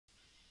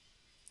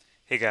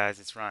Hey guys,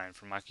 it's Ryan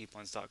from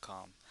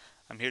mycoupons.com.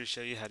 I'm here to show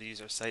you how to use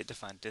our site to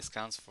find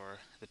discounts for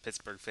the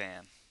Pittsburgh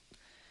fan.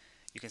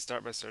 You can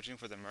start by searching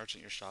for the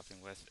merchant you're shopping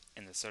with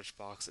in the search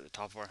box at the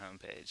top of our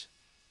homepage.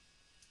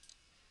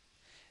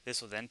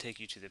 This will then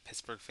take you to the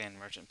Pittsburgh fan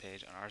merchant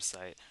page on our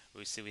site where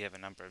we see we have a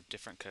number of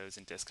different codes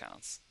and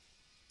discounts.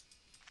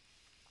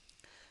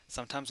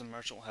 Sometimes a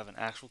merchant will have an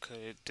actual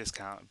coded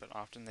discount, but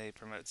often they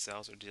promote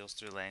sales or deals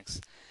through links.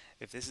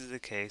 If this is the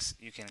case,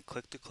 you can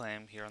click to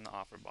claim here on the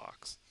offer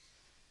box.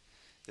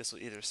 This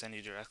will either send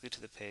you directly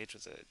to the page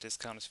where the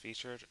discount is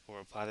featured or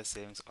apply the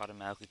savings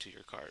automatically to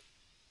your cart.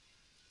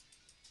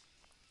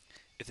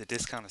 If the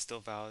discount is still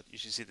valid, you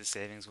should see the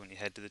savings when you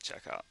head to the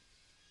checkout.